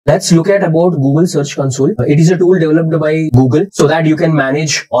Let's look at about Google Search Console. It is a tool developed by Google so that you can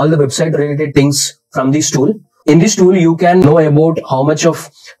manage all the website related things from this tool. In this tool, you can know about how much of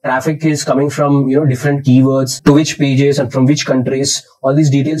traffic is coming from, different keywords, to which pages and from which countries. All these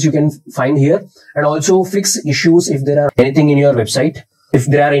details you can find here, and also fix issues if there are anything in your website. If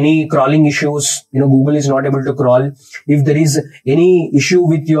there are any crawling issues, Google is not able to crawl. If there is any issue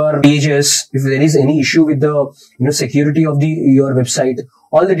with your pages, if there is any issue with the, security of your website,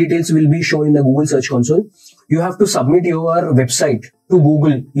 all the details will be shown in the Google Search Console. You have to submit your website to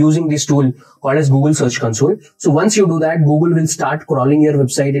Google using this tool called as Google Search Console. So once you do that, Google will start crawling your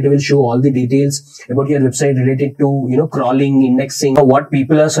website. It will show all the details about your website related to, crawling, indexing, what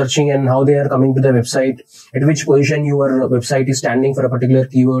people are searching and how they are coming to the website, at which position your website is standing for a particular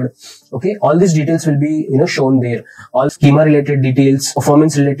keyword. Okay. All these details will be, shown there. All schema related details,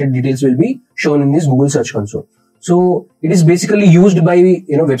 performance related details will be shown in this Google Search Console. So it is basically used by,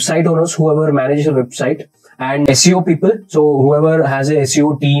 website owners, whoever manages a website, and SEO people. So whoever has a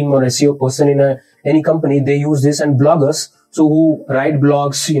SEO team or SEO person in any company, they use this, and bloggers. So who write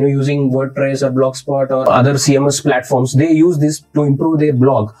blogs, using WordPress or Blogspot or other CMS platforms, they use this to improve their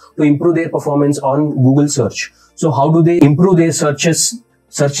blog, to improve their performance on Google search. So how do they improve their search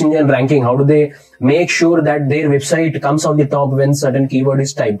engine ranking? How do they make sure that their website comes on the top when certain keyword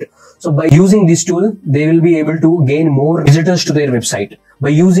is typed? So by using this tool, they will be able to gain more visitors to their website. By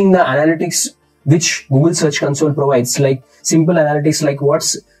using the analytics which Google Search Console provides, like simple analytics like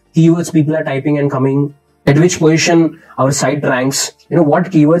what's keywords people are typing and coming, at which position our site ranks, what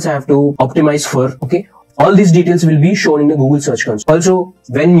keywords I have to optimize for. Okay. All these details will be shown in the Google Search Console. Also,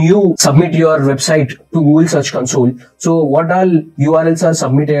 when you submit your website to Google Search Console, so what all URLs are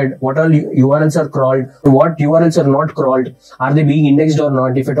submitted, what all URLs are crawled, what URLs are not crawled, are they being indexed or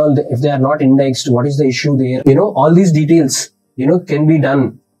not? If at all, if they are not indexed, what is the issue there? All these details, can be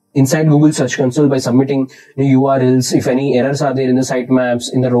done inside Google Search Console by submitting URLs, if any errors are there in the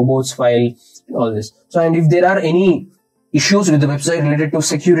sitemaps, in the robots file, all this. So, and if there are any issues with the website related to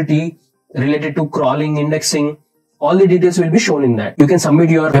security, related to crawling, indexing, all the details will be shown in that. You can submit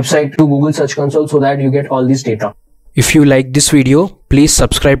your website to Google Search Console so that you get all this data. If you like this video, please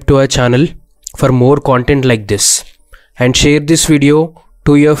subscribe to our channel for more content like this, and share this video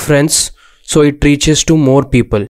to your friends so it reaches to more people.